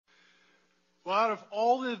Well, out of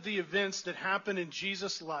all of the events that happened in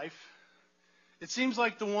Jesus' life, it seems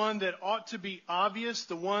like the one that ought to be obvious,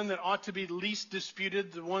 the one that ought to be least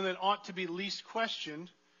disputed, the one that ought to be least questioned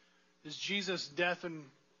is Jesus' death and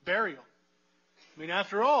burial. I mean,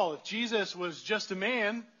 after all, if Jesus was just a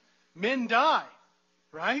man, men die,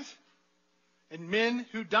 right? And men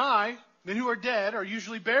who die, men who are dead, are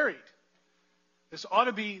usually buried. This ought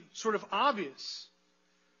to be sort of obvious.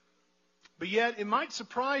 But yet, it might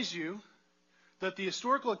surprise you that the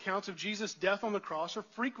historical accounts of Jesus' death on the cross are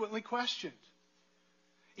frequently questioned.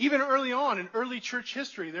 Even early on in early church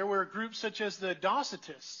history, there were groups such as the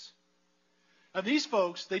Docetists. Now, these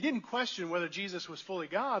folks, they didn't question whether Jesus was fully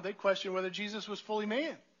God. They questioned whether Jesus was fully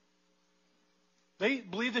man. They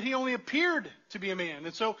believed that he only appeared to be a man.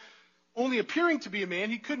 And so, only appearing to be a man,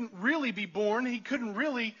 he couldn't really be born. He couldn't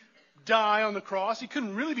really die on the cross. He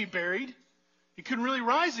couldn't really be buried. He couldn't really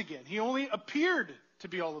rise again. He only appeared to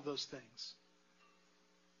be all of those things.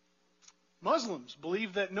 Muslims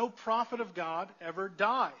believe that no prophet of God ever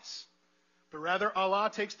dies, but rather Allah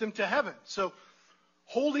takes them to heaven. So,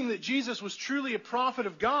 holding that Jesus was truly a prophet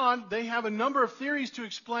of God, they have a number of theories to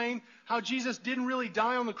explain how Jesus didn't really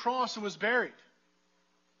die on the cross and was buried.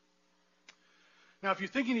 Now, if you're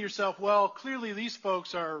thinking to yourself, well, clearly these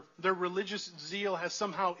folks their religious zeal has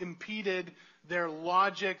somehow impeded their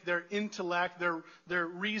logic, their intellect, their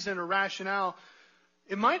reason or rationale,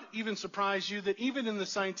 it might even surprise you that even in the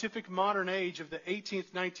scientific modern age of the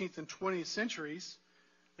 18th, 19th, and 20th centuries,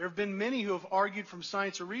 there have been many who have argued from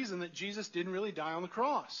science or reason that Jesus didn't really die on the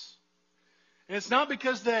cross. And it's not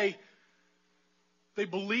because they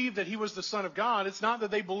believe that he was the Son of God. It's not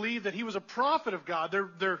that they believe that he was a prophet of God.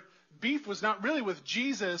 Their beef was not really with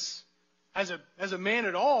Jesus as a man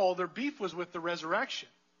at all. Their beef was with the resurrection.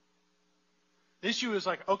 The issue is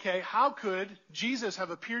like, okay, how could Jesus have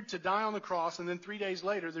appeared to die on the cross and then 3 days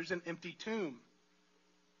later there's an empty tomb?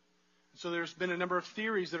 So there's been a number of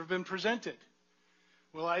theories that have been presented.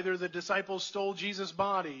 Well, either the disciples stole Jesus'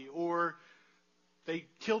 body, or they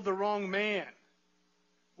killed the wrong man,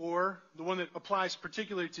 or the one that applies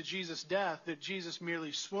particularly to Jesus' death, that Jesus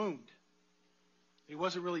merely swooned. He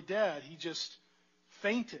wasn't really dead. He just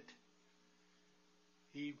fainted.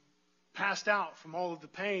 He passed out from all of the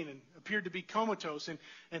pain and appeared to be comatose.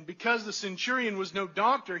 And because the centurion was no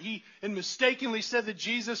doctor, he mistakenly said that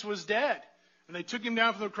Jesus was dead. And they took him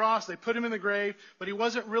down from the cross. They put him in the grave, but he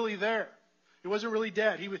wasn't really there. He wasn't really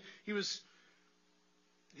dead. He was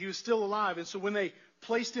still alive. And so when they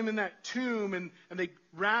placed him in that tomb and they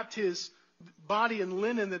wrapped his body in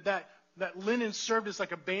linen, that linen served as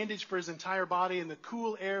like a bandage for his entire body, and the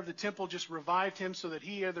cool air of the temple just revived him so that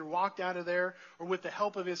he either walked out of there or with the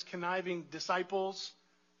help of his conniving disciples,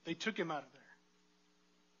 they took him out of there.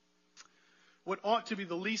 What ought to be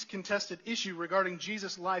the least contested issue regarding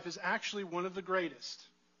Jesus' life is actually one of the greatest.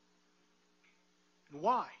 And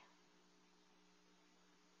why?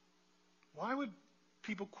 Why would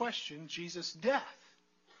people question Jesus' death?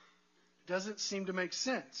 It doesn't seem to make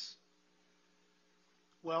sense.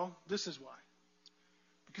 Well, this is why.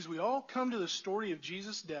 Because we all come to the story of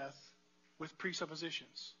Jesus' death with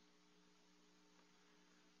presuppositions.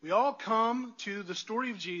 We all come to the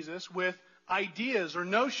story of Jesus with ideas or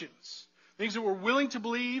notions. Things that we're willing to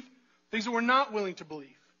believe, things that we're not willing to believe.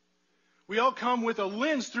 We all come with a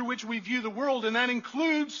lens through which we view the world, and that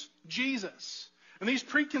includes Jesus. And these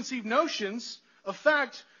preconceived notions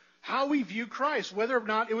affect how we view Christ, whether or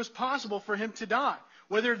not it was possible for him to die.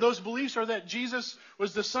 Whether those beliefs are that Jesus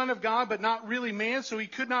was the Son of God but not really man, so he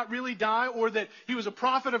could not really die, or that he was a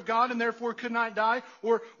prophet of God and therefore could not die,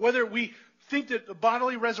 or whether we think that the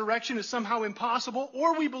bodily resurrection is somehow impossible,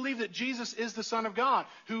 or we believe that Jesus is the Son of God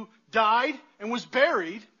who died and was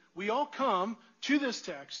buried, we all come to this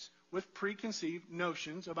text with preconceived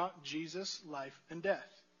notions about Jesus' life and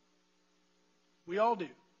death. We all do.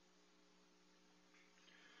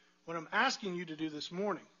 What I'm asking you to do this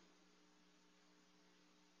morning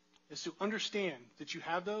is to understand that you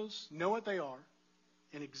have those, know what they are,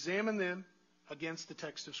 and examine them against the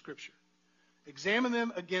text of Scripture. Examine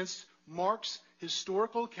them against Mark's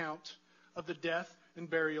historical account of the death and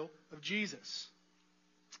burial of Jesus.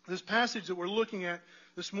 This passage that we're looking at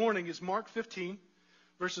this morning is Mark 15,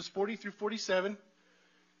 verses 40 through 47.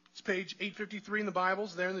 It's page 853 in the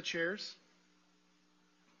Bibles, there in the chairs.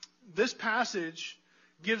 This passage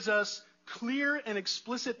gives us clear and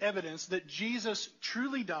explicit evidence that Jesus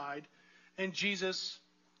truly died and Jesus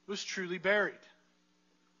was truly buried.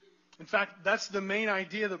 In fact, that's the main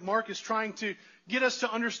idea that Mark is trying to get us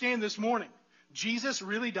to understand this morning. Jesus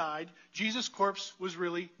really died. Jesus' corpse was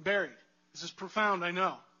really buried. This is profound, I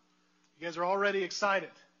know. You guys are already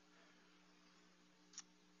excited.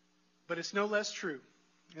 but it's no less true.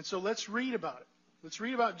 And so let's read about it. Let's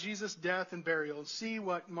read about Jesus' death and burial and see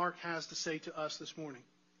what Mark has to say to us this morning.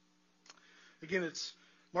 Again, it's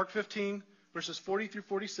Mark 15, verses 40 through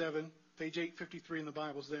 47, page 853 in the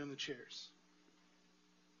Bibles there in the chairs.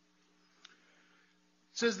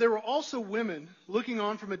 It says, "There were also women looking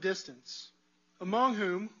on from a distance, among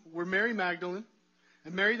whom were Mary Magdalene,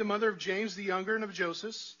 and Mary the mother of James the younger and of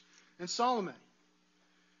Joseph, and Salome.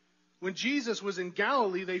 When Jesus was in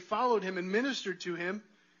Galilee, they followed him and ministered to him,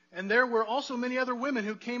 and there were also many other women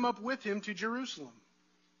who came up with him to Jerusalem.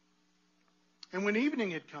 And when evening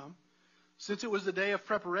had come, since it was the day of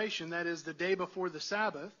preparation, that is, the day before the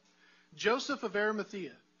Sabbath, Joseph of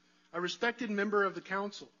Arimathea, a respected member of the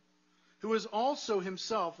council, who was also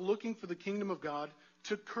himself looking for the kingdom of God,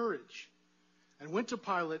 took courage and went to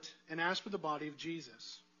Pilate and asked for the body of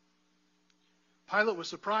Jesus. Pilate was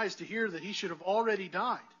surprised to hear that he should have already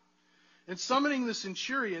died. And summoning the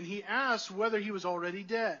centurion, he asked whether he was already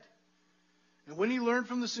dead. And when he learned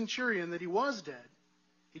from the centurion that he was dead,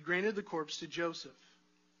 he granted the corpse to Joseph.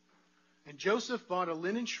 And Joseph bought a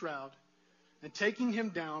linen shroud, and taking him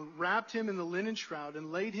down, wrapped him in the linen shroud,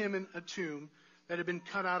 and laid him in a tomb that had been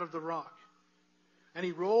cut out of the rock. And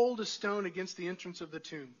he rolled a stone against the entrance of the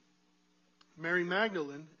tomb. Mary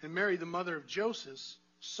Magdalene and Mary, the mother of Joseph,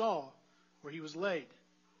 saw where he was laid."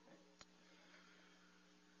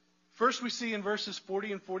 First, we see in verses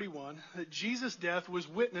 40 and 41 that Jesus' death was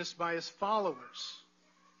witnessed by his followers.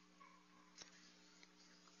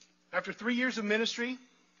 After 3 years of ministry,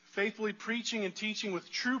 faithfully preaching and teaching with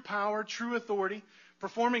true power, true authority,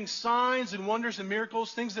 performing signs and wonders and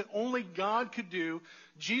miracles, things that only God could do,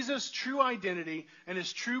 Jesus' true identity and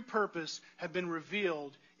his true purpose have been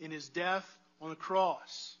revealed in his death on the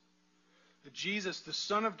cross. That Jesus, the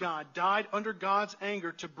Son of God, died under God's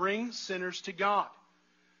anger to bring sinners to God.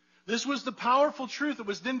 This was the powerful truth that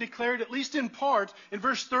was then declared, at least in part, in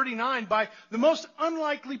verse 39 by the most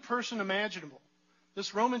unlikely person imaginable,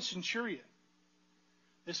 this Roman centurion,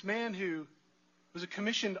 this man who was a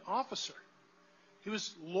commissioned officer. He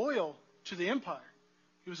was loyal to the empire.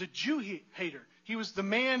 He was a Jew hater. He was the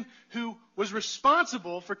man who was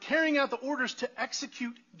responsible for carrying out the orders to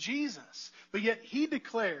execute Jesus. But yet he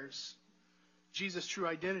declares Jesus' true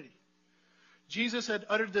identity. Jesus had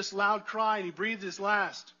uttered this loud cry and he breathed his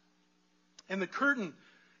last. And the curtain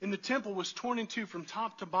in the temple was torn in two from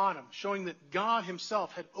top to bottom, showing that God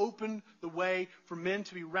himself had opened the way for men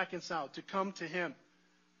to be reconciled, to come to him.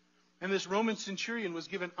 And this Roman centurion was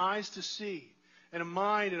given eyes to see and a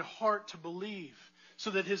mind and a heart to believe, so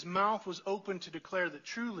that his mouth was open to declare that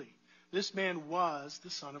truly this man was the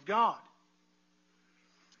Son of God.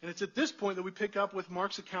 And it's at this point that we pick up with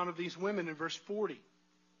Mark's account of these women in verse 40.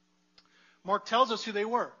 Mark tells us who they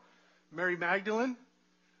were. Mary Magdalene,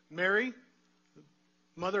 Mary,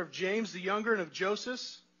 mother of James the younger and of Joseph,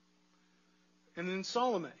 and then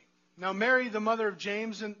Salome. Now Mary, the mother of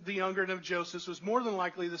James and the younger and of Joseph, was more than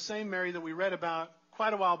likely the same Mary that we read about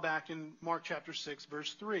quite a while back in Mark chapter 6,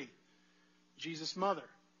 verse 3. Jesus' mother.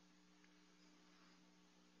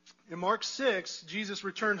 In Mark 6, Jesus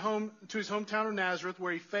returned home to his hometown of Nazareth,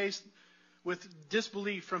 where he faced with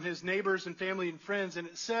disbelief from his neighbors and family and friends. And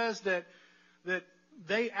it says that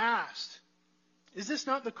they asked, "Is this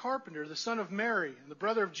not the carpenter, the son of Mary, and the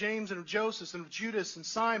brother of James and of Joseph and of Judas and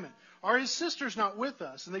Simon? Are his sisters not with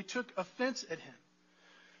us?" And they took offense at him.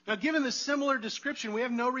 Now, given this similar description, we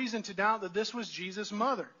have no reason to doubt that this was Jesus'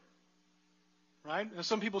 mother. Right? Now,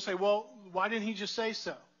 some people say, well, why didn't he just say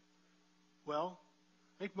so? Well,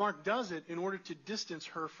 I think Mark does it in order to distance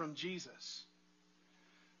her from Jesus.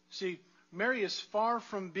 See, Mary is far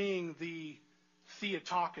from being the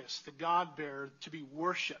Theotokos, the God-bearer, to be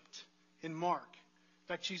worshipped in Mark. In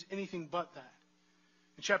fact, she's anything but that.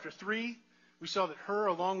 In chapter 3, we saw that her,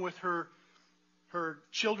 along with her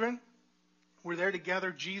children, were there to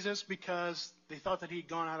gather Jesus because they thought that he had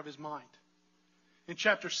gone out of his mind. In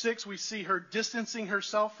chapter 6, we see her distancing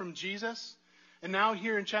herself from Jesus. And now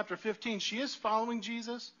here in chapter 15, she is following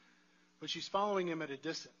Jesus, but she's following him at a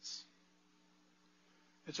distance.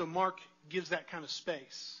 And so Mark gives that kind of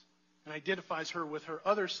space and identifies her with her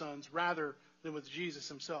other sons rather than with Jesus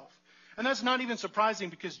himself. And that's not even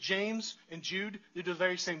surprising, because James and Jude, they do the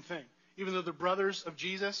very same thing. Even though they're brothers of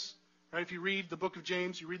Jesus, right? If you read the book of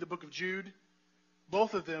James, you read the book of Jude,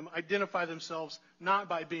 both of them identify themselves not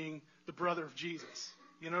by being the brother of Jesus.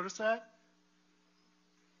 You notice that?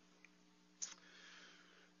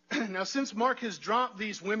 Now, since Mark has dropped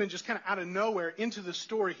these women just kind of out of nowhere into the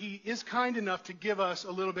story, he is kind enough to give us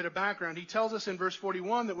a little bit of background. He tells us in verse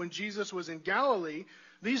 41 that when Jesus was in Galilee,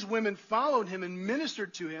 these women followed him and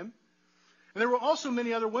ministered to him. And there were also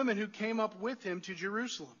many other women who came up with him to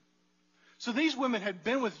Jerusalem. So these women had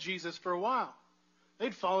been with Jesus for a while.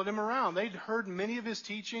 They'd followed him around. They'd heard many of his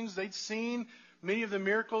teachings. They'd seen many of the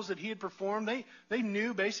miracles that he had performed. They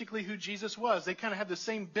knew basically who Jesus was. They kind of had the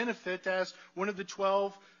same benefit as one of the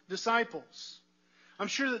 12 disciples. I'm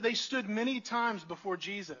sure that they stood many times before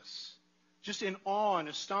Jesus, just in awe and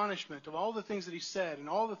astonishment of all the things that he said and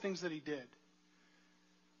all the things that he did.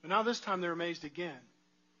 But now this time they're amazed again,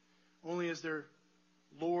 only as their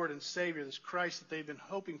Lord and Savior, this Christ that they've been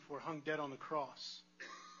hoping for, hung dead on the cross.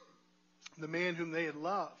 The man whom they had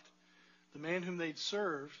loved, the man whom they'd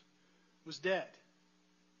served, was dead.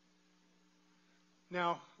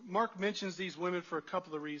 Now, Mark mentions these women for a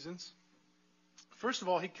couple of reasons. First of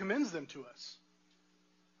all, he commends them to us.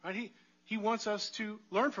 Right? He wants us to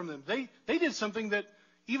learn from them. They did something that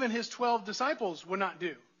even his 12 disciples would not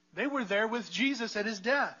do. They were there with Jesus at his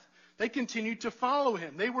death. They continued to follow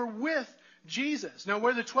him. They were with Jesus. Now,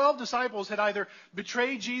 where the 12 disciples had either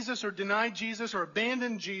betrayed Jesus or denied Jesus or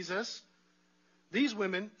abandoned Jesus, these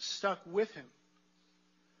women stuck with him.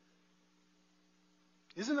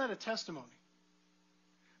 Isn't that a testimony?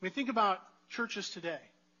 I mean, think about churches today.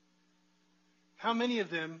 How many of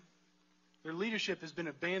them, their leadership has been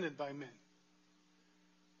abandoned by men?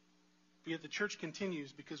 But yet the church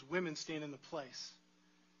continues because women stand in the place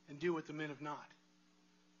and do what the men have not.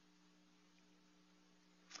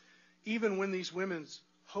 Even when these women's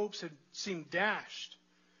hopes had seemed dashed,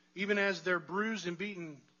 even as their bruised and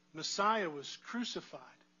beaten Messiah was crucified,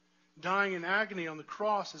 dying in agony on the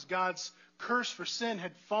cross as God's curse for sin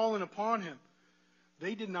had fallen upon him,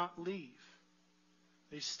 they did not leave.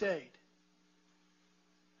 They stayed.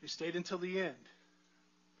 They stayed until the end.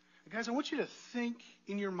 And guys, I want you to think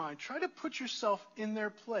in your mind. Try to put yourself in their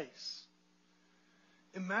place.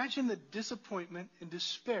 Imagine the disappointment and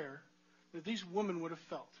despair that these women would have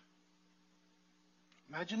felt.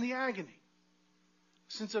 Imagine the agony,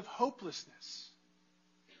 sense of hopelessness.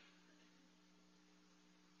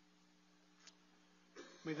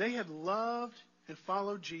 I mean, they had loved and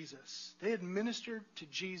followed Jesus. They had ministered to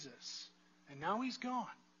Jesus. And now he's gone.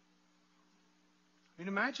 I mean,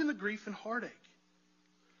 imagine the grief and heartache.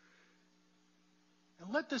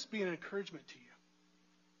 And let this be an encouragement to you.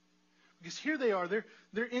 Because here they are.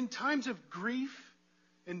 They're in times of grief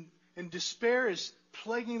and despair is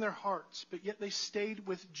plaguing their hearts. But yet they stayed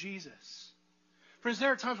with Jesus. Friends,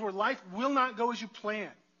 there are times where life will not go as you plan.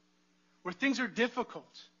 Where things are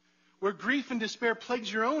difficult. Where grief and despair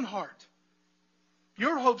plagues your own heart.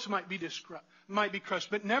 Your hopes might be crushed,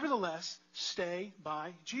 but nevertheless, stay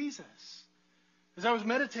by Jesus. As I was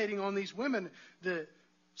meditating on these women, the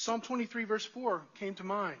Psalm 23 verse 4 came to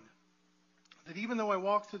mind. That even though I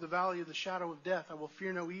walk through the valley of the shadow of death, I will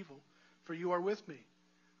fear no evil, for you are with me.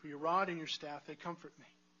 For your rod and your staff, they comfort me.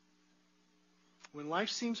 When life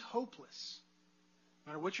seems hopeless,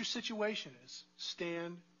 no matter what your situation is,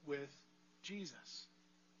 stand with Jesus.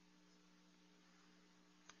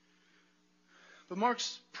 But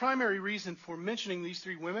Mark's primary reason for mentioning these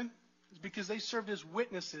three women is because they served as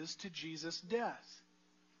witnesses to Jesus' death.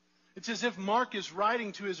 It's as if Mark is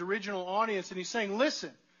writing to his original audience and he's saying,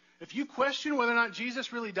 listen, if you question whether or not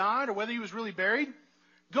Jesus really died or whether he was really buried,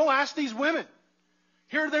 go ask these women.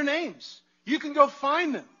 Here are their names. You can go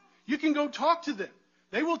find them. You can go talk to them.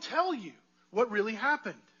 They will tell you what really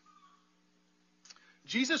happened.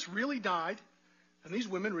 Jesus really died, and these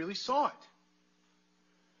women really saw it.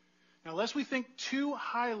 Now, lest we think too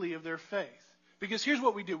highly of their faith, because here's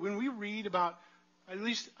what we do. When we read about, at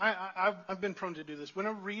least I've been prone to do this. When I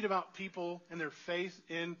read about people and their faith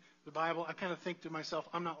in the Bible, I kind of think to myself,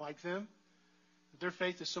 I'm not like them. Their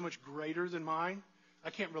faith is so much greater than mine. I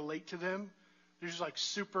can't relate to them. They're just like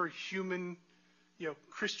superhuman,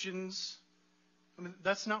 Christians. I mean,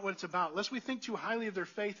 that's not what it's about. Lest we think too highly of their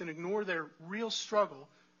faith and ignore their real struggle,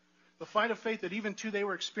 the fight of faith that even they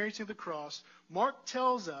were experiencing at the cross, Mark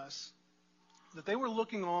tells us that they were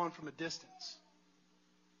looking on from a distance.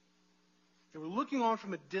 They were looking on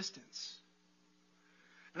from a distance.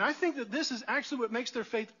 And I think that this is actually what makes their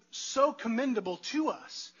faith so commendable to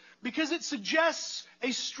us, because it suggests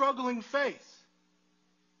a struggling faith.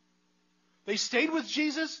 They stayed with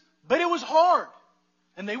Jesus, but it was hard,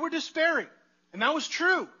 and they were despairing, and that was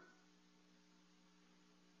true.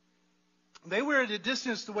 They were at a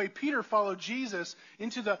distance the way Peter followed Jesus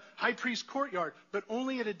into the high priest's courtyard, but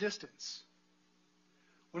only at a distance.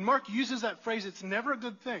 When Mark uses that phrase, it's never a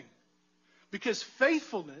good thing, because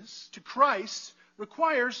faithfulness to Christ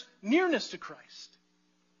requires nearness to Christ.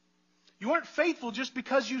 You aren't faithful just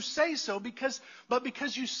because you say so, but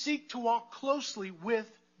because you seek to walk closely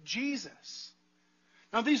with Jesus.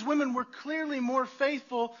 Now, these women were clearly more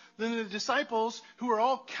faithful than the disciples who were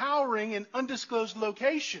all cowering in undisclosed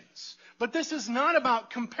locations. But this is not about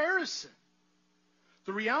comparison.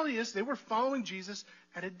 The reality is they were following Jesus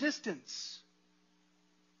at a distance.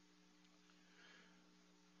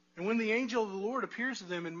 And when the angel of the Lord appears to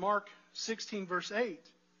them in Mark 16, verse 8,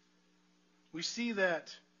 we see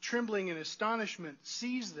that trembling and astonishment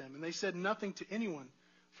seized them, and they said nothing to anyone,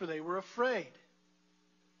 for they were afraid.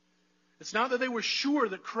 It's not that they were sure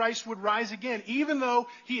that Christ would rise again, even though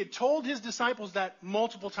he had told his disciples that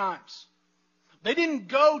multiple times. They didn't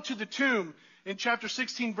go to the tomb in chapter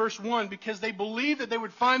 16, verse 1, because they believed that they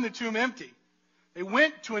would find the tomb empty. They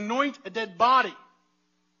went to anoint a dead body.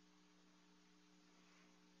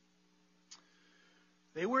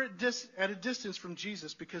 They were at a distance from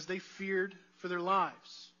Jesus because they feared for their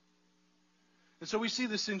lives. And so we see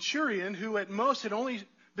the centurion, who at most had only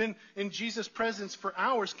been in Jesus' presence for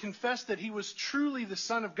hours, confessed that he was truly the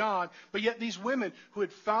Son of God. But yet these women who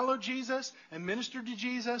had followed Jesus and ministered to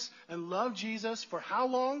Jesus and loved Jesus for how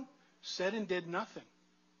long? Said and did nothing.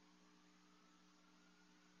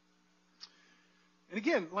 And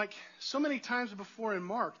again, like so many times before in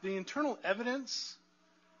Mark, the internal evidence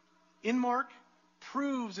in Mark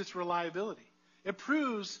proves its reliability. It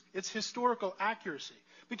proves its historical accuracy.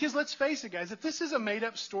 Because let's face it, guys, if this is a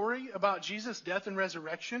made-up story about Jesus' death and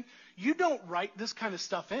resurrection, you don't write this kind of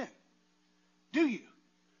stuff in, do you?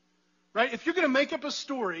 Right? If you're going to make up a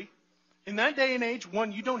story, in that day and age,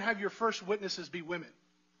 one, you don't have your first witnesses be women.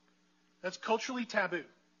 That's culturally taboo.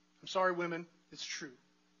 I'm sorry, women. It's true.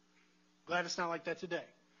 Glad it's not like that today.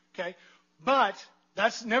 Okay? But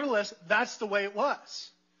nevertheless, that's the way it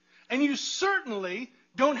was. And you certainly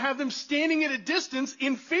don't have them standing at a distance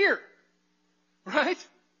in fear. Right?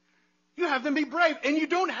 You have them be brave. And you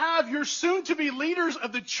don't have your soon-to-be leaders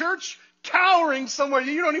of the church cowering somewhere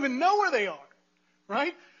that you don't even know where they are.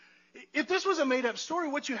 Right? If this was a made-up story,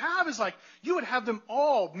 what you have is like, you would have them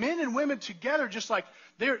all, men and women together, just like,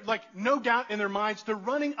 they're like, no doubt in their minds, they're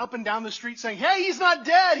running up and down the street saying, hey, he's not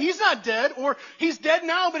dead, he's not dead, or he's dead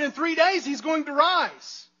now, but in 3 days he's going to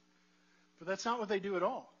rise. But that's not what they do at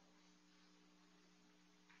all.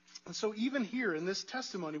 And so even here in this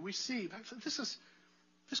testimony, we see,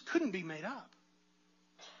 this couldn't be made up.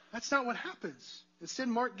 That's not what happens. Instead,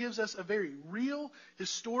 Mark gives us a very real,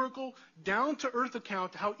 historical, down-to-earth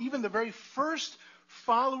account how even the very first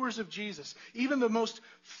followers of Jesus, even the most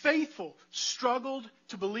faithful, struggled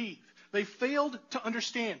to believe. They failed to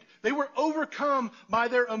understand. They were overcome by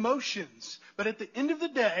their emotions. But at the end of the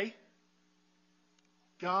day,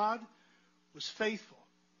 God was faithful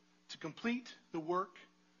to complete the work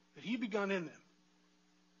that he begun in them.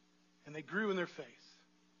 And they grew in their faith.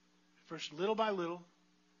 First little by little,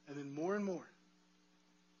 and then more and more.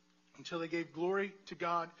 Until they gave glory to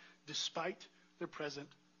God despite their present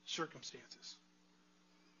circumstances.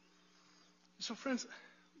 So friends,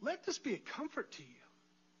 let this be a comfort to you.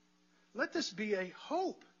 Let this be a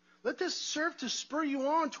hope. Let this serve to spur you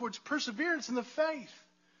on towards perseverance in the faith.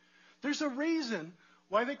 There's a reason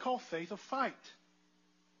why they call faith a fight.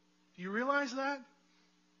 Do you realize that?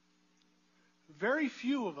 Very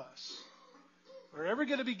few of us are ever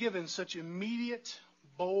going to be given such immediate,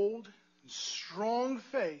 bold, and strong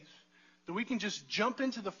faith that we can just jump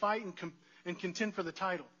into the fight and contend for the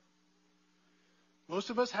title. Most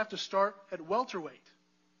of us have to start at welterweight.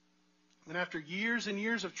 And after years and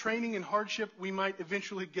years of training and hardship, we might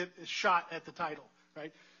eventually get a shot at the title,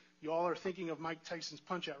 right? You all are thinking of Mike Tyson's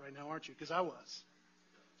Punch-Out right now, aren't you? Because I was.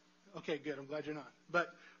 Okay, good. I'm glad you're not.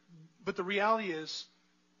 But the reality is,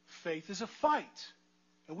 faith is a fight.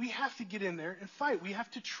 And we have to get in there and fight. We have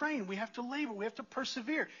to train. We have to labor. We have to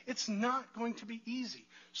persevere. It's not going to be easy.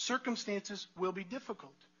 Circumstances will be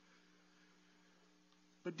difficult.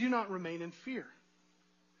 But do not remain in fear.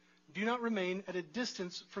 Do not remain at a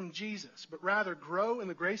distance from Jesus, but rather grow in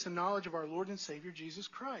the grace and knowledge of our Lord and Savior, Jesus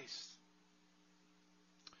Christ.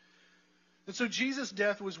 And so Jesus'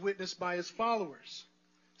 death was witnessed by his followers.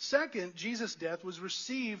 Second, Jesus' death was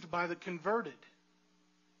received by the converted.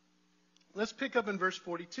 Let's pick up in verse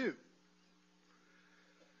 42. It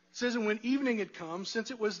says, and when evening had come,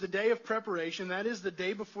 since it was the day of preparation, that is the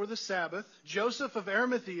day before the Sabbath, Joseph of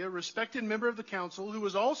Arimathea, a respected member of the council, who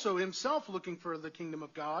was also himself looking for the kingdom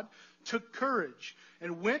of God, took courage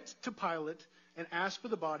and went to Pilate and asked for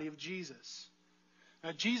the body of Jesus.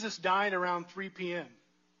 Now, Jesus died around 3 p.m.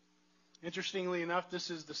 Interestingly enough, this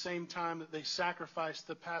is the same time that they sacrificed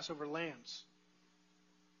the Passover lambs.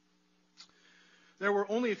 There were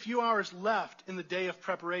only a few hours left in the day of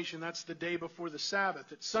preparation. That's the day before the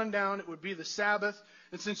Sabbath. At sundown, it would be the Sabbath.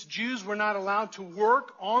 And since Jews were not allowed to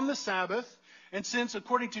work on the Sabbath, and since,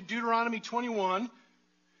 according to Deuteronomy 21,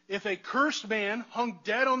 if a cursed man hung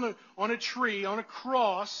dead on a tree, on a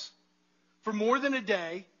cross, for more than a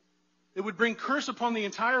day, it would bring curse upon the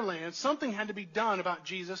entire land. Something had to be done about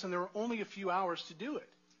Jesus, and there were only a few hours to do it.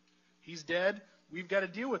 He's dead. We've got to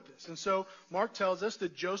deal with this. And so Mark tells us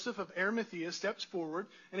that Joseph of Arimathea steps forward,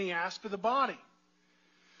 and he asks for the body.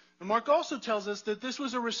 And Mark also tells us that this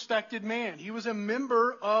was a respected man. He was a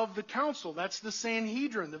member of the council. That's the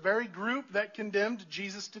Sanhedrin, the very group that condemned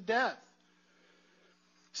Jesus to death.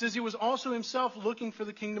 It says he was also himself looking for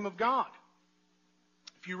the kingdom of God.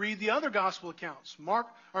 If you read the other gospel accounts,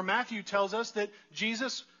 Matthew tells us that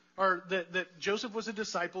that Joseph was a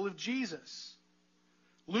disciple of Jesus.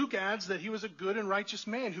 Luke adds that he was a good and righteous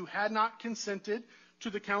man who had not consented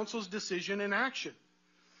to the council's decision and action.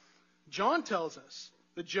 John tells us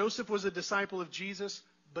that Joseph was a disciple of Jesus,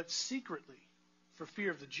 but secretly, for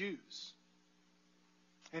fear of the Jews.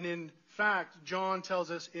 And in fact, John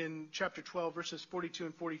tells us in chapter 12, verses 42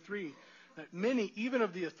 and 43, that many, even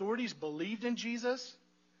of the authorities, believed in Jesus,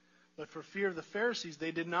 but for fear of the Pharisees,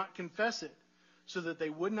 they did not confess it, so that they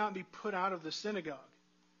would not be put out of the synagogue.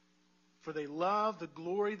 For they love the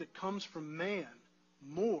glory that comes from man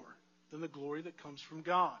more than the glory that comes from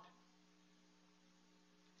God.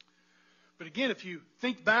 But again, if you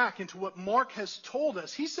think back into what Mark has told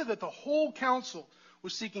us, he said that the whole council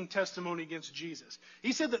was seeking testimony against Jesus.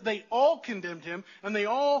 He said that they all condemned him, and they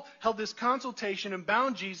all held this consultation and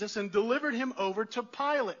bound Jesus and delivered him over to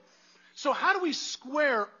Pilate. So how do we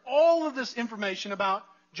square all of this information about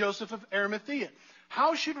Joseph of Arimathea?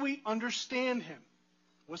 How should we understand him?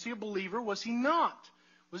 Was he a believer? Was he not?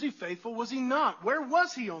 Was he faithful? Was he not? Where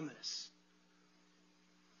was he on this?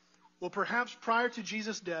 Well, perhaps prior to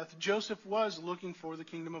Jesus' death, Joseph was looking for the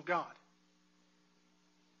kingdom of God.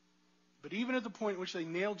 But even at the point in which they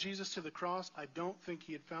nailed Jesus to the cross, I don't think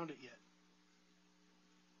he had found it yet.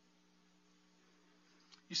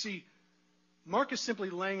 You see, Mark is simply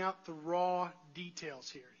laying out the raw details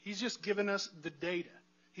here. He's just given us the data.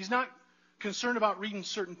 He's not concerned about reading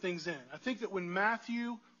certain things in. I think that when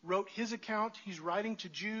Matthew wrote his account, he's writing to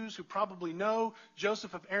Jews who probably know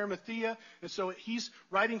Joseph of Arimathea, and so he's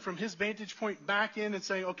writing from his vantage point back in and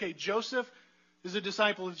saying, okay, Joseph is a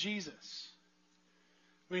disciple of Jesus.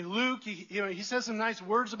 I mean, Luke, he says some nice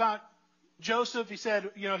words about Joseph. He said,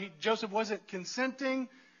 Joseph wasn't consenting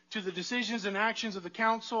to the decisions and actions of the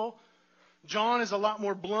council. John is a lot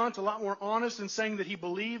more blunt, a lot more honest in saying that he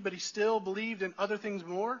believed, but he still believed in other things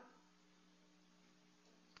more.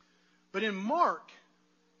 But in Mark,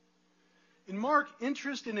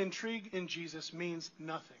 interest and intrigue in Jesus means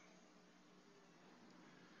nothing.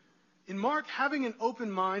 In Mark, having an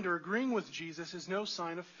open mind or agreeing with Jesus is no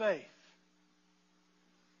sign of faith.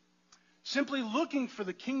 Simply looking for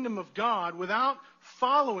the kingdom of God without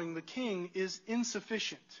following the king is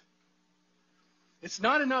insufficient. It's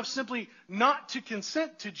not enough simply not to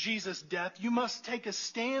consent to Jesus' death. You must take a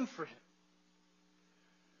stand for him.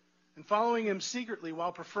 And following him secretly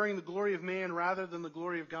while preferring the glory of man rather than the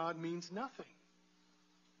glory of God means nothing.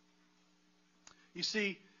 You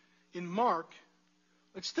see, in Mark,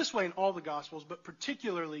 it's this way in all the Gospels, but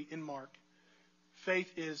particularly in Mark,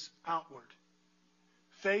 faith is outward.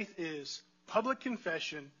 Faith is public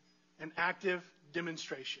confession and active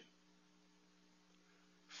demonstration.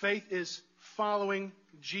 Faith is following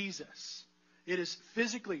Jesus. It is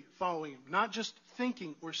physically following him, not just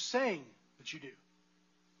thinking or saying that you do.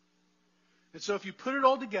 And so if you put it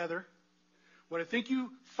all together, what I think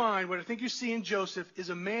you find, what I think you see in Joseph is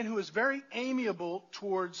a man who is very amiable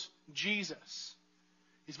towards Jesus.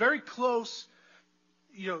 He's very close,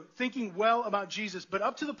 thinking well about Jesus. But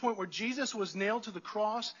up to the point where Jesus was nailed to the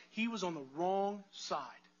cross, he was on the wrong side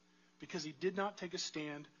because he did not take a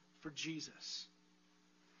stand for Jesus.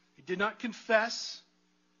 He did not confess.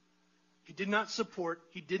 He did not support.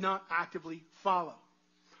 He did not actively follow.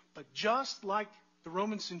 But just like the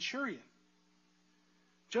Roman centurion,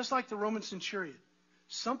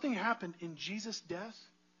 something happened in Jesus' death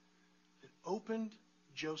that opened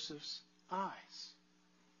Joseph's eyes.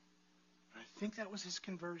 And I think that was his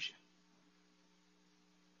conversion.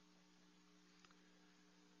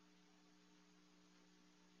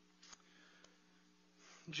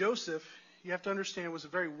 Joseph, you have to understand, was a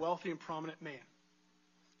very wealthy and prominent man.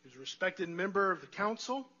 He was a respected member of the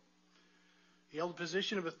council. He held a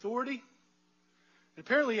position of authority. And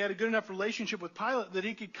apparently he had a good enough relationship with Pilate that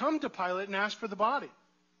he could come to Pilate and ask for the body.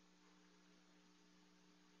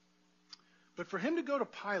 But for him to go to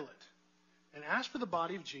Pilate and ask for the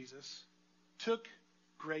body of Jesus took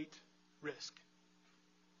great risk.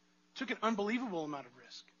 Took an unbelievable amount of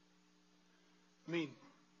risk. I mean,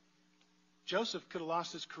 Joseph could have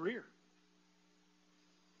lost his career.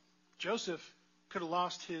 Joseph could have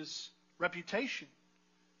lost his reputation,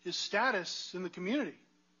 his status in the community.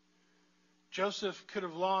 Joseph could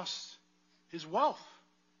have lost his wealth.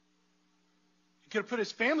 He could have put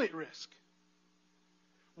his family at risk.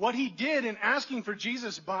 What he did in asking for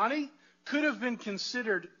Jesus' body could have been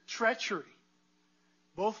considered treachery,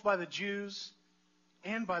 both by the Jews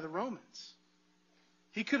and by the Romans.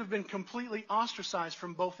 He could have been completely ostracized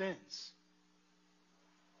from both ends.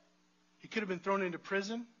 He could have been thrown into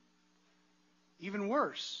prison. Even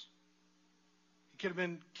worse, he could have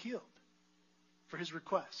been killed for his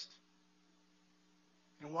request.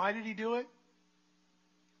 And why did he do it?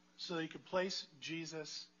 So that he could place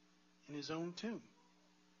Jesus in his own tomb,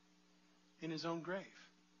 in his own grave.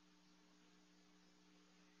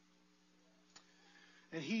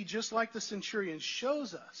 And he, just like the centurion,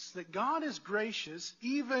 shows us that God is gracious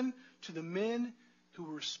even to the men who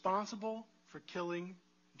were responsible for killing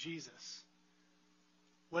Jesus.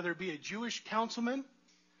 Whether it be a Jewish councilman,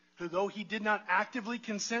 who though he did not actively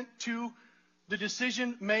consent to the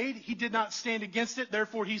decision made, he did not stand against it,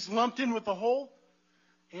 therefore he's lumped in with the whole,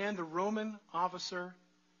 and the Roman officer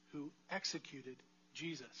who executed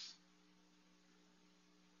Jesus.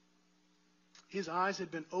 His eyes had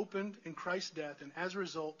been opened in Christ's death, and as a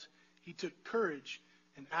result, he took courage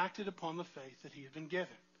and acted upon the faith that he had been given.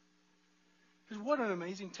 Because what an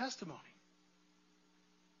amazing testimony.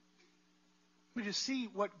 I mean, to see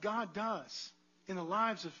what God does in the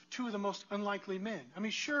lives of two of the most unlikely men. I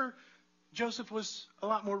mean, sure, Joseph was a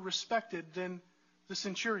lot more respected than the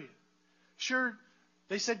centurion. Sure,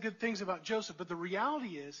 they said good things about Joseph, but the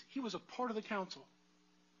reality is he was a part of the council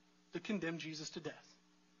that condemned Jesus to death.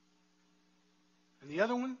 And the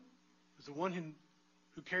other one was the one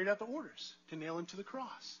who carried out the orders to nail him to the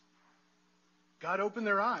cross. God opened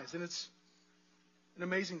their eyes, and it's an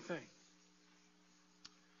amazing thing.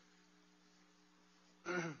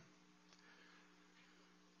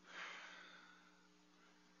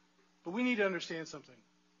 But we need to understand something.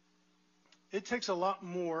 It takes a lot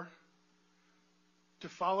more to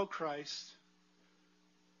follow Christ,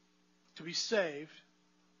 to be saved,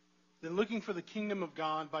 than looking for the kingdom of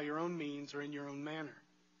God by your own means or in your own manner.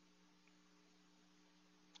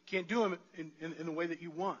 You can't do them in the way that you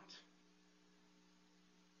want.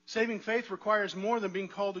 Saving faith requires more than being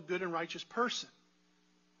called a good and righteous person.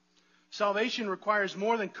 Salvation requires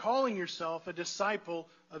more than calling yourself a disciple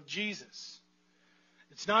of Jesus.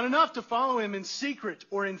 It's not enough to follow him in secret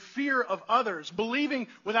or in fear of others, believing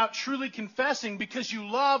without truly confessing because you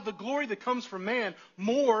love the glory that comes from man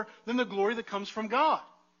more than the glory that comes from God.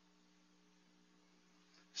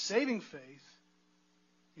 Saving faith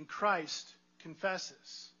in Christ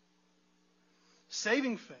confesses.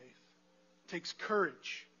 Saving faith takes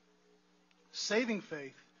courage. Saving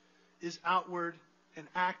faith is outward and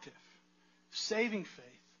active. Saving faith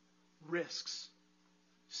risks.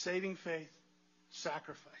 Saving faith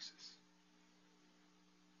sacrifices.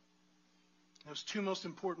 Those two most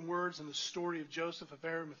important words in the story of Joseph of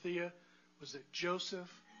Arimathea was that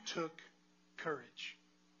Joseph took courage.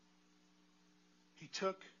 He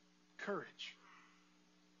took courage.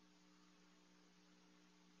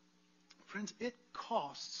 Friends, it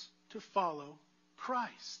costs to follow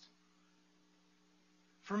Christ.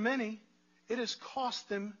 For many, it has cost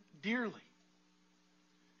them dearly.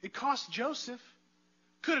 It cost Joseph,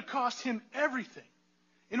 could have cost him everything.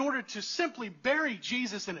 In order to simply bury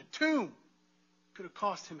Jesus in a tomb, could have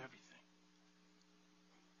cost him everything.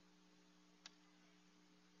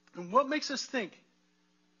 And what makes us think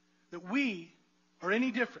that we are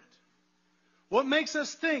any different? What makes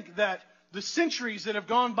us think that the centuries that have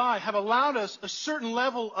gone by have allowed us a certain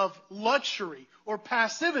level of luxury or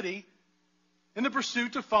passivity in the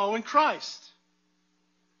pursuit of following Christ?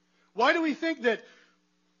 Why do we think that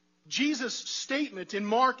Jesus' statement in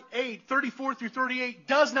Mark 8:34 through 38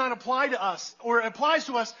 does not apply to us, or applies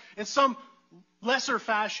to us in some lesser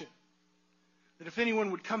fashion? That if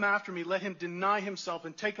anyone would come after me, let him deny himself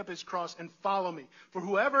and take up his cross and follow me. For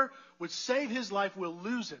whoever would save his life will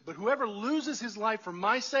lose it. But whoever loses his life for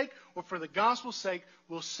my sake or for the gospel's sake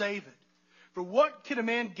will save it. For what can a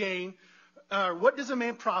man gain, what does a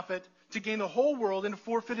man profit to gain the whole world and to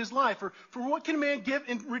forfeit his life? Or for what can a man give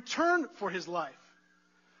in return for his life?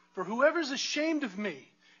 For whoever is ashamed of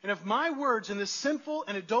me and of my words in this sinful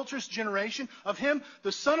and adulterous generation, of him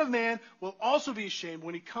the Son of Man will also be ashamed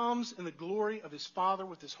when he comes in the glory of his Father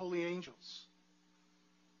with his holy angels.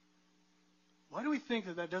 Why do we think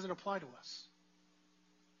that that doesn't apply to us?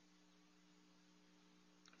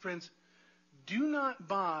 Friends, do not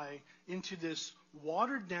buy into this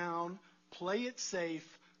watered down, play it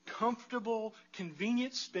safe, comfortable,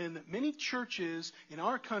 convenient spin that many churches in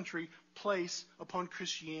our country place upon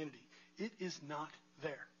Christianity. It is not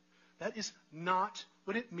there. That is not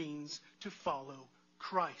what it means to follow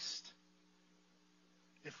Christ.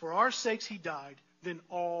 If for our sakes he died, then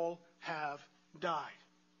all have died.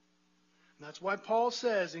 And that's why Paul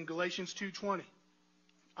says in Galatians 2:20,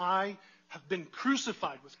 I have been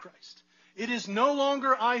crucified with Christ. It is no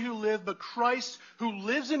longer I who live, but Christ who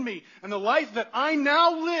lives in me. And the life that I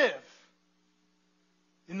now live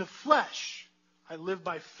in the flesh, I live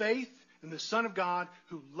by faith in the Son of God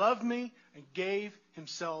who loved me and gave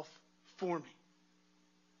himself for me.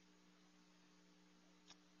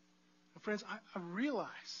 Now, friends, I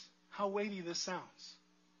realize how weighty this sounds.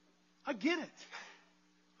 I get it.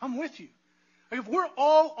 I'm with you. If we're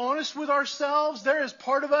all honest with ourselves, there is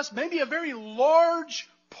part of us, maybe a very large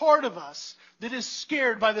part of us, that is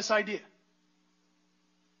scared by this idea.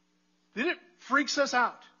 That it freaks us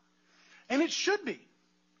out. And it should be.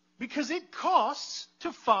 Because it costs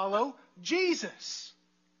to follow Jesus.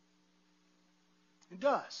 It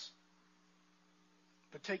does.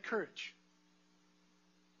 But take courage.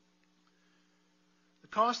 The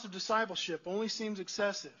cost of discipleship only seems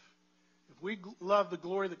excessive if we love the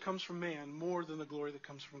glory that comes from man more than the glory that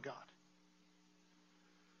comes from God.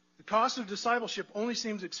 The cost of discipleship only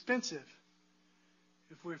seems expensive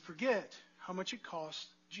if we forget how much it cost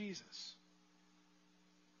Jesus.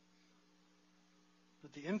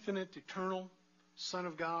 That the infinite, eternal Son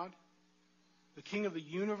of God, the King of the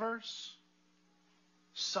universe,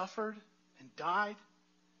 suffered and died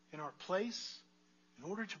in our place in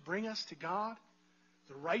order to bring us to God,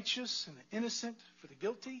 the righteous and the innocent for the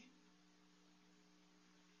guilty.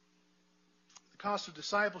 The cost of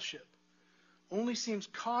discipleship only seems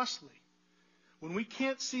costly when we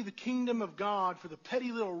can't see the kingdom of God for the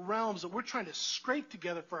petty little realms that we're trying to scrape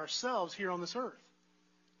together for ourselves here on this earth.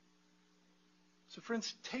 So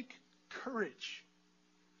friends, take courage.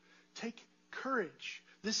 Take courage.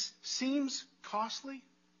 This seems costly,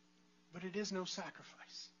 but it is no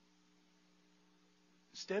sacrifice.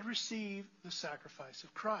 Instead, receive the sacrifice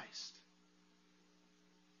of Christ.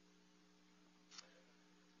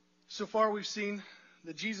 So far, we've seen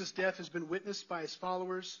that Jesus' death has been witnessed by his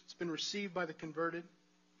followers. It's been received by the converted.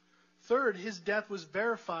 Third, his death was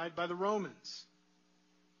verified by the Romans.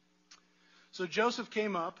 So Joseph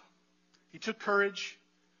came up. He took courage.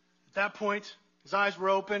 At that point, his eyes were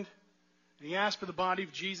opened, and he asked for the body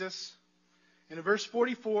of Jesus. And in verse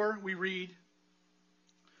 44, we read,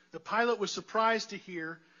 that Pilate was surprised to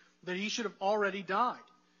hear that he should have already died.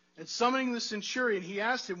 And summoning the centurion, he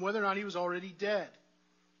asked him whether or not he was already dead.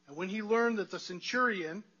 And when he learned that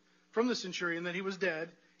from the centurion that he was dead,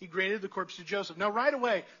 he granted the corpse to Joseph. Now right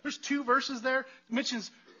away, there's 2 verses there. It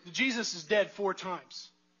mentions that Jesus is dead 4 times.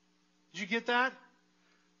 Did you get that?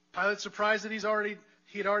 Pilate's surprised that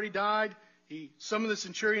he had already died. He summoned the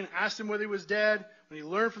centurion, asked him whether he was dead. When he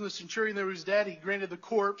learned from the centurion that he was dead, he granted the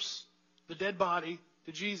corpse, the dead body,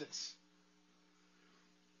 to Jesus.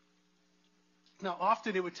 Now,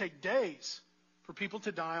 often it would take days for people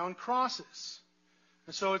to die on crosses.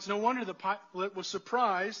 And so it's no wonder that Pilate was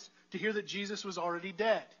surprised to hear that Jesus was already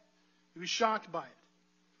dead. He was shocked by it.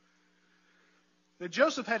 Now,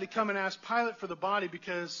 Joseph had to come and ask Pilate for the body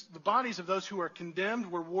because the bodies of those who are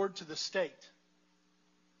condemned were ward to the state.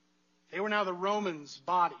 They were now the Romans'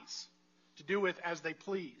 bodies to do with as they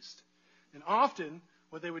pleased. And often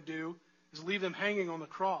what they would do is leave them hanging on the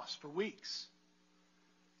cross for weeks.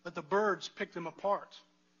 Let the birds pick them apart.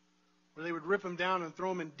 Or they would rip them down and throw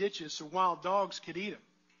them in ditches so wild dogs could eat them.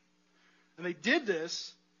 And they did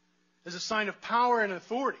this as a sign of power and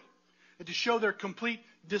authority, and to show their complete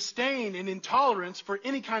disdain and intolerance for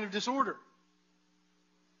any kind of disorder.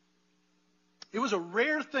 It was a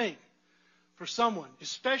rare thing for someone,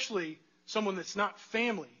 especially someone that's not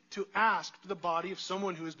family, to ask for the body of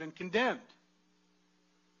someone who has been condemned.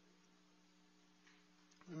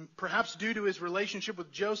 Perhaps due to his relationship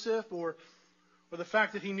with Joseph, or the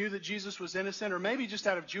fact that he knew that Jesus was innocent, or maybe just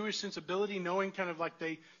out of Jewish sensibility, knowing kind of like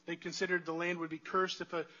they considered the land would be cursed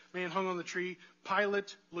if a man hung on the tree,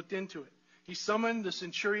 Pilate looked into it. He summoned the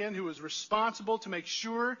centurion who was responsible to make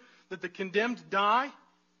sure that the condemned die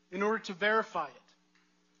in order to verify it.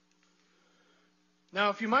 Now,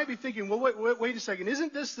 if you might be thinking, well, wait a second,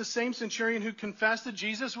 isn't this the same centurion who confessed that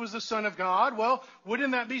Jesus was the Son of God? Well,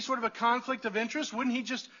 wouldn't that be sort of a conflict of interest? Wouldn't he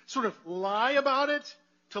just sort of lie about it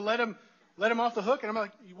to let him off the hook? And I'm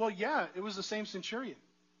like, well, yeah, it was the same centurion.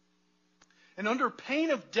 And under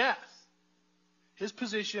pain of death, his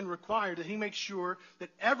position required that he make sure that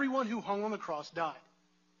everyone who hung on the cross died.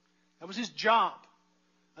 That was his job.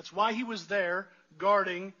 That's why he was there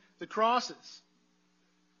guarding the crosses.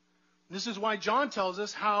 This is why John tells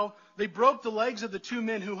us how they broke the legs of the two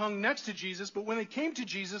men who hung next to Jesus, but when they came to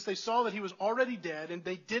Jesus, they saw that he was already dead, and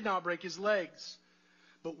they did not break his legs.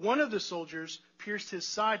 But one of the soldiers pierced his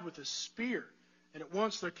side with a spear, and at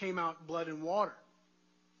once there came out blood and water.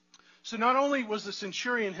 So not only was the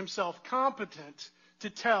centurion himself competent to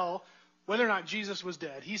tell whether or not Jesus was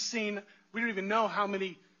dead, he's seen, we don't even know how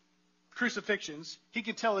many crucifixions. He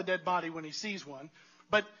can tell a dead body when he sees one.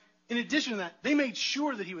 But in addition to that, they made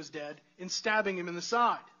sure that he was dead in stabbing him in the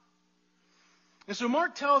side. And so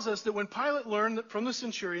Mark tells us that when Pilate learned from the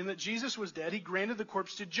centurion that Jesus was dead, he granted the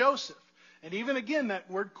corpse to Joseph. And even again, that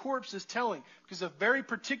word corpse is telling, because it's a very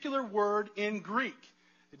particular word in Greek.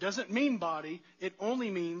 It doesn't mean body, it only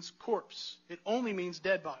means corpse. It only means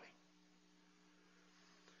dead body.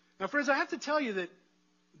 Now, friends, I have to tell you that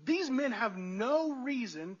these men have no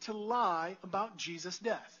reason to lie about Jesus'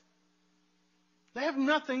 death. They have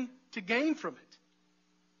nothing to gain from it.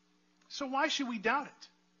 So why should we doubt it?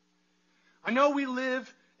 I know we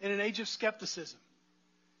live in an age of skepticism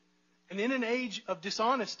and in an age of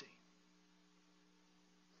dishonesty.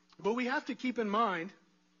 But we have to keep in mind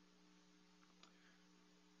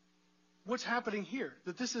what's happening here,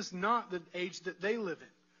 that this is not the age that they live in.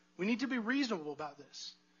 We need to be reasonable about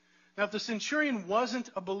this. Now, if the centurion wasn't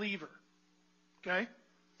a believer, okay,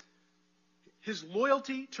 his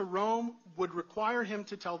loyalty to Rome would require him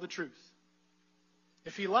to tell the truth.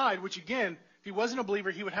 If he lied, which again, if he wasn't a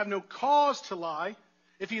believer, he would have no cause to lie.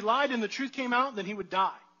 If he lied and the truth came out, then he would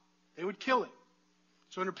die. They would kill him.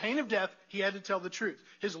 So under pain of death, he had to tell the truth.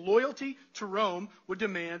 His loyalty to Rome would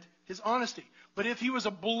demand his honesty. But if he was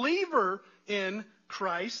a believer in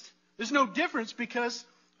Christ, there's no difference, because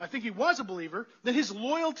I think he was a believer, then his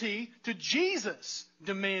loyalty to Jesus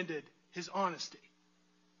demanded his honesty.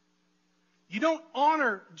 You don't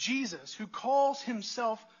honor Jesus, who calls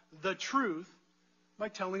himself the truth, by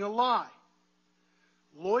telling a lie.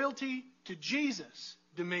 Loyalty to Jesus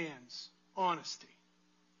demands honesty.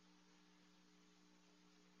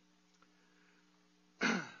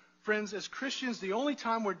 Friends, as Christians, the only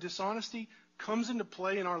time where dishonesty comes into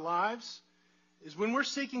play in our lives is when we're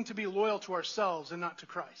seeking to be loyal to ourselves and not to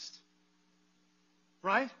Christ.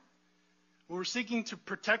 Right? When we're seeking to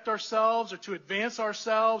protect ourselves or to advance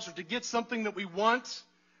ourselves or to get something that we want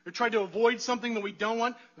or try to avoid something that we don't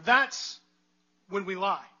want, that's when we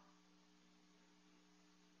lie.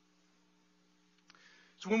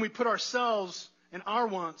 So when we put ourselves and our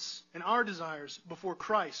wants and our desires before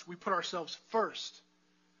Christ, we put ourselves first.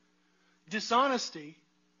 Dishonesty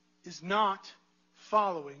is not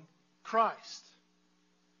following Christ.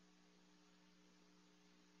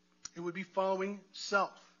 It would be following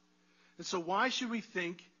self. And so why should we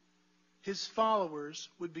think his followers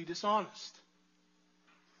would be dishonest?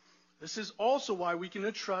 This is also why we can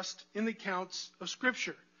trust in the accounts of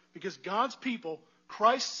Scripture. Because God's people,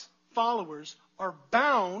 Christ's followers, are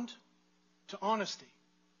bound to honesty.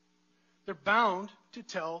 They're bound to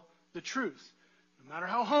tell the truth. No matter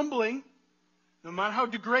how humbling, no matter how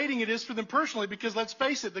degrading it is for them personally, because let's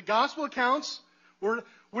face it, the gospel accounts were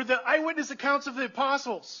the eyewitness accounts of the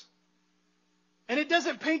apostles. And it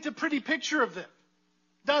doesn't paint a pretty picture of them,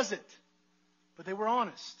 does it? But they were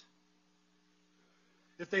honest.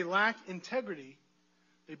 If they lack integrity,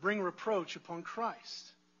 they bring reproach upon Christ.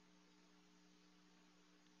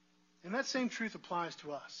 And that same truth applies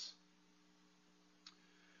to us.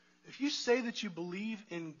 If you say that you believe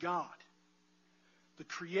in God, the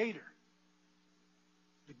Creator,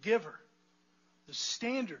 the Giver, the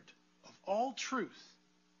standard of all truth,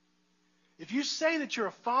 if you say that you're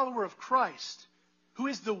a follower of Christ, who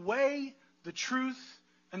is the way, the truth,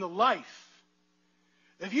 and the life,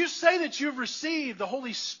 if you say that you've received the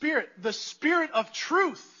Holy Spirit, the Spirit of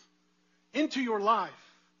truth, into your life,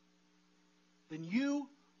 then you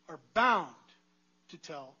are bound to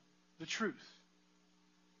tell the truth.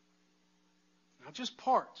 Not just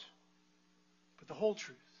part, but the whole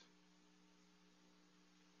truth.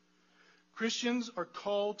 Christians are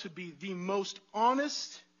called to be the most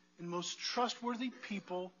honest and most trustworthy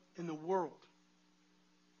people in the world.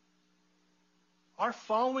 Our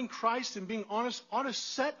following Christ and being honest ought to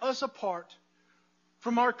set us apart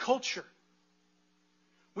from our culture.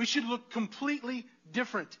 We should look completely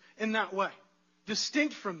different in that way,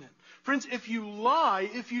 distinct from them. Friends, if you lie,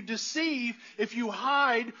 if you deceive, if you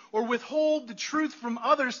hide or withhold the truth from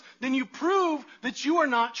others, then you prove that you are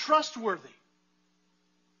not trustworthy.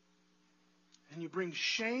 And you bring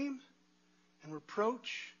shame and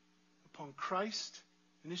reproach upon Christ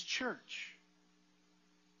and His church.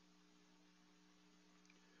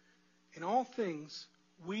 In all things,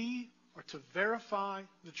 we are to verify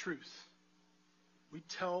the truth. We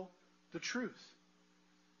tell the truth.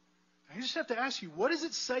 I just have to ask you, what does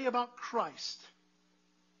it say about Christ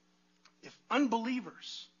if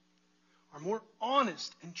unbelievers are more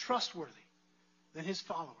honest and trustworthy than his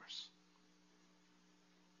followers?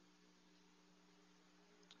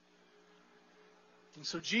 And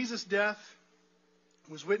so Jesus' death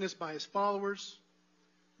was witnessed by his followers,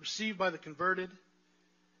 received by the converted,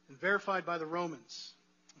 and verified by the Romans.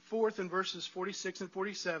 Fourth, in verses 46 and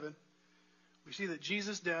 47, we see that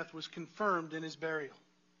Jesus' death was confirmed in his burial.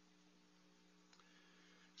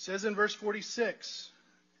 It says in verse 46,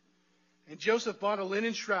 "And Joseph bought a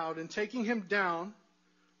linen shroud, and taking him down,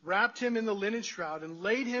 wrapped him in the linen shroud, and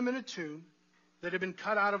laid him in a tomb that had been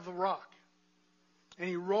cut out of the rock. And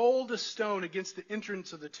he rolled a stone against the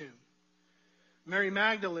entrance of the tomb. Mary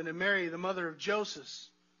Magdalene and Mary, the mother of Joseph,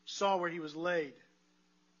 saw where he was laid."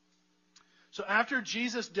 So after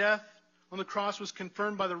Jesus' death on the cross was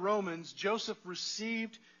confirmed by the Romans, Joseph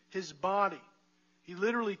received his body. He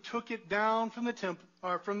literally took it down from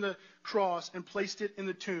the cross and placed it in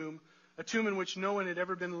the tomb, a tomb in which no one had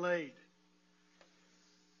ever been laid.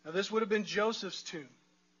 Now this would have been Joseph's tomb.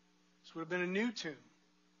 This would have been a new tomb.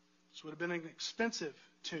 This would have been an expensive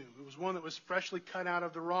tomb. It was one that was freshly cut out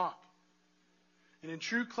of the rock. And in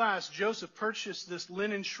true class, Joseph purchased this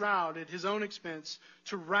linen shroud at his own expense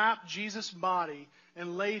to wrap Jesus' body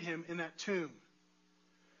and laid him in that tomb.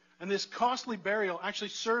 And this costly burial actually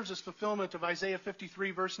serves as fulfillment of Isaiah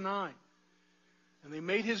 53, verse 9. "And they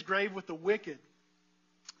made his grave with the wicked,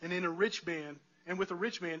 and with a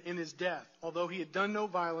rich man in his death, although he had done no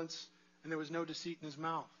violence, and there was no deceit in his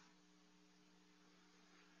mouth."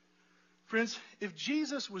 Friends, if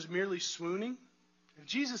Jesus was merely swooning, if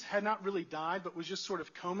Jesus had not really died but was just sort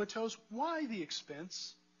of comatose, why the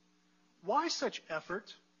expense? Why such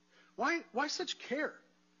effort? Why such care?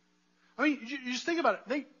 I mean, you just think about it.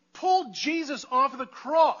 They pulled Jesus off of the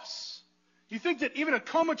cross. You think that even a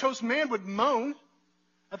comatose man would moan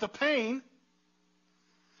at the pain?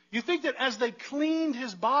 You think that as they cleaned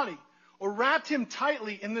his body or wrapped him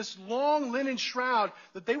tightly in this long linen shroud,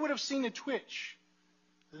 that they would have seen a twitch,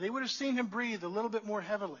 that they would have seen him breathe a little bit more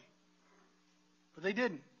heavily? But they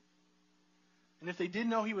didn't. And if they did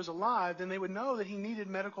know he was alive, then they would know that he needed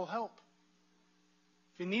medical help.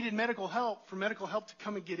 If he needed medical help, for medical help to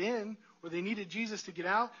come and get in, or they needed Jesus to get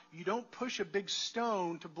out, you don't push a big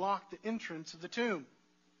stone to block the entrance of the tomb.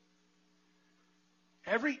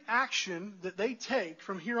 Every action that they take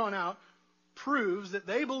from here on out proves that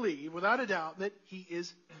they believe, without a doubt, that he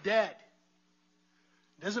is dead.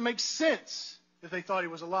 It doesn't make sense, if they thought he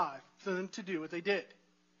was alive, for them to do what they did.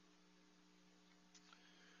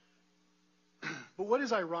 But what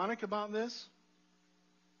is ironic about this?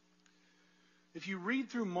 If you read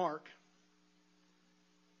through Mark,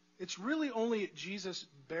 it's really only at Jesus'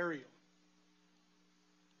 burial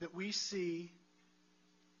that we see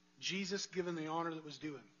Jesus given the honor that was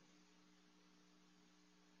due him.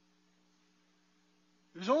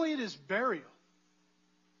 It was only at his burial,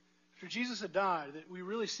 after Jesus had died, that we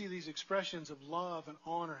really see these expressions of love and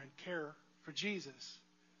honor and care for Jesus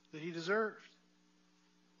that he deserved.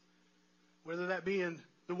 Whether that be in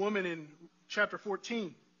the woman in chapter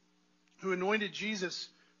 14 who anointed Jesus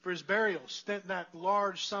for his burial, spent that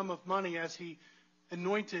large sum of money as he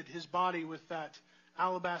anointed his body with that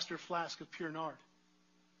alabaster flask of pure nard.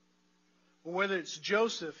 Or whether it's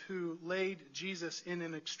Joseph who laid Jesus in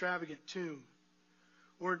an extravagant tomb.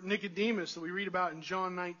 Or Nicodemus that we read about in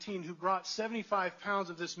John 19, who brought 75 pounds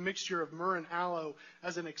of this mixture of myrrh and aloe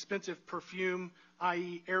as an expensive perfume,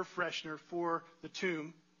 i.e. air freshener, for the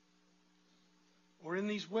tomb. Or in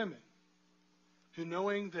these women who,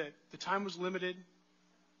 knowing that the time was limited,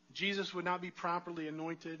 Jesus would not be properly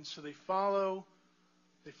anointed, and so they follow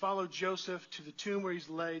Joseph to the tomb where he's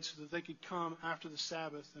laid so that they could come after the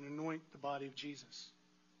Sabbath and anoint the body of Jesus.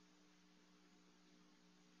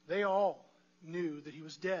 They all knew that he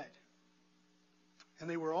was dead, and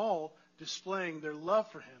they were all displaying their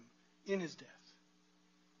love for him in his death.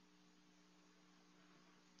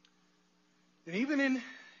 And even in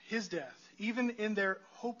his death, even in their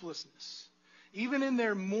hopelessness, even in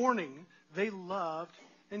their mourning, they loved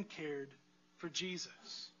and cared for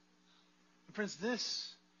Jesus. And friends,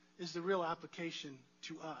 this is the real application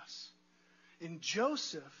to us. In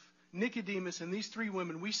Joseph, Nicodemus, and these three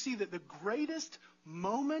women, we see that the greatest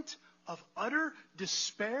moment of utter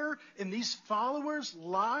despair in these followers'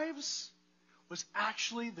 lives was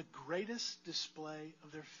actually the greatest display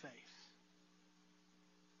of their faith.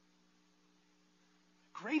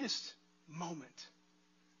 The greatest moment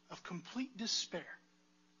of complete despair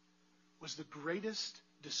was the greatest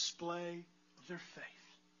display of their faith.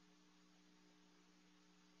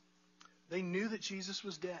 They knew that Jesus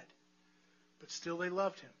was dead, but still they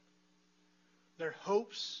loved him. Their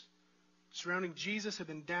hopes surrounding Jesus had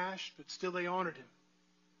been dashed, but still they honored him.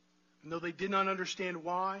 And though they did not understand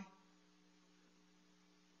why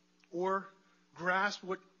or grasp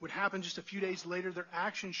what would happen just a few days later, their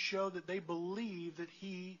actions showed that they believed that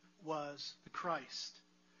he was the Christ.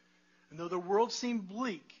 And though the world seemed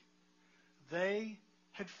bleak, they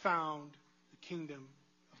had found the kingdom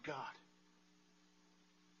of God.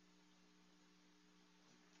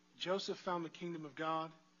 Joseph found the kingdom of God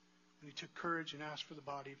when he took courage and asked for the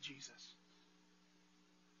body of Jesus.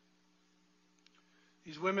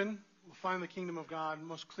 These women will find the kingdom of God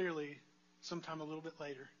most clearly sometime a little bit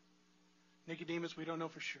later. Nicodemus, we don't know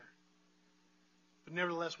for sure. But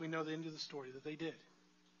nevertheless, we know the end of the story, that they did.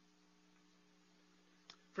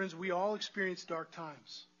 Friends, we all experience dark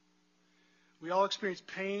times. We all experience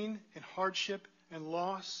pain and hardship and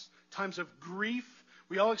loss, times of grief.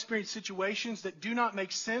 We all experience situations that do not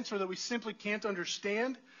make sense or that we simply can't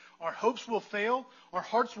understand. Our hopes will fail. Our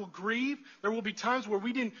hearts will grieve. There will be times where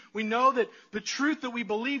we know that the truth that we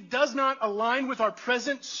believe does not align with our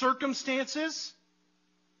present circumstances.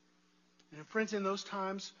 And friends, in those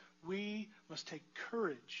times, we must take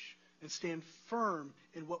courage and stand firm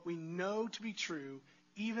in what we know to be true,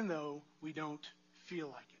 even though we don't feel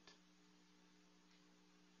like it.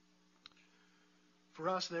 For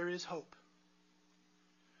us, there is hope.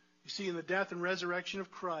 You see, in the death and resurrection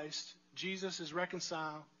of Christ, Jesus has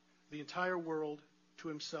reconciled the entire world to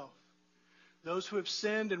himself. Those who have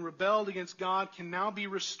sinned and rebelled against God can now be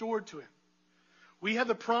restored to him. We have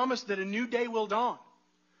the promise that a new day will dawn,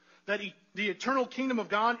 that the eternal kingdom of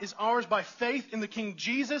God is ours by faith in the King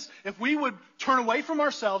Jesus. If we would turn away from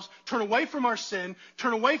ourselves, turn away from our sin,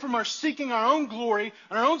 turn away from our seeking our own glory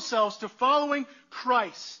and our own selves to following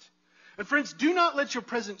Christ. And friends, do not let your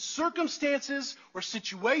present circumstances or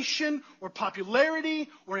situation or popularity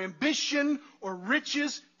or ambition or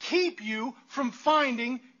riches keep you from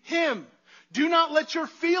finding him. Do not let your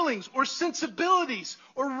feelings or sensibilities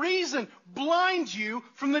or reason blind you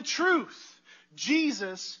from the truth.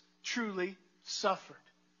 Jesus truly suffered.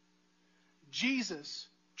 Jesus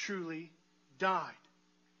truly died.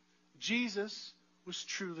 Jesus was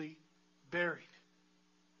truly buried.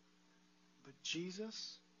 But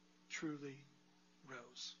Jesus truly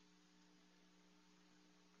rose.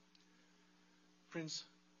 Friends,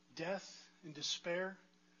 death and despair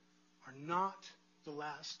are not the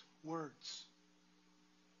last words.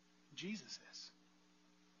 Jesus is.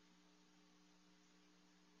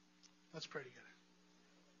 Let's pray together.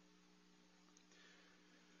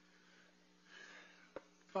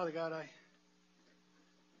 Father God,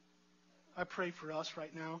 I pray for us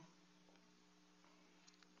right now.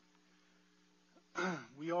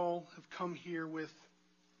 We all have come here with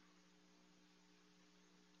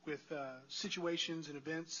situations and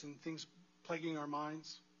events and things plaguing our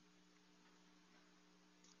minds.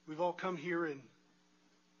 We've all come here in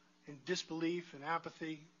disbelief and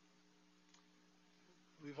apathy.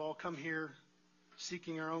 We've all come here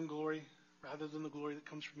seeking our own glory rather than the glory that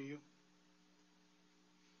comes from you.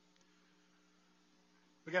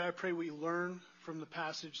 But God, I pray we learn from the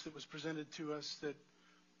passage that was presented to us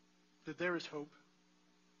that there is hope.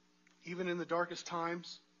 Even in the darkest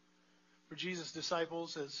times, for Jesus'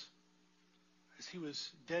 disciples, as he was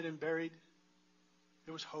dead and buried,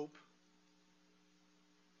 there was hope.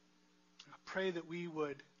 I pray that we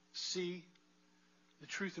would see the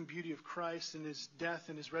truth and beauty of Christ in his death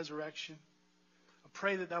and his resurrection. I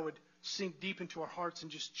pray that would sink deep into our hearts and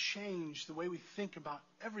just change the way we think about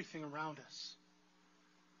everything around us.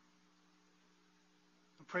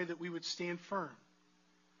 I pray that we would stand firm,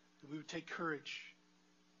 that we would take courage,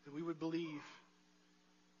 that we would believe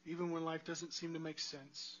even when life doesn't seem to make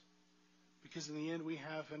sense. Because in the end we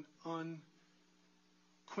have an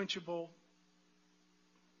unquenchable,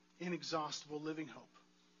 inexhaustible living hope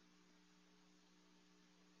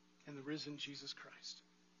in the risen Jesus Christ.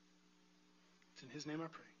 It's in his name I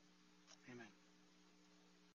pray.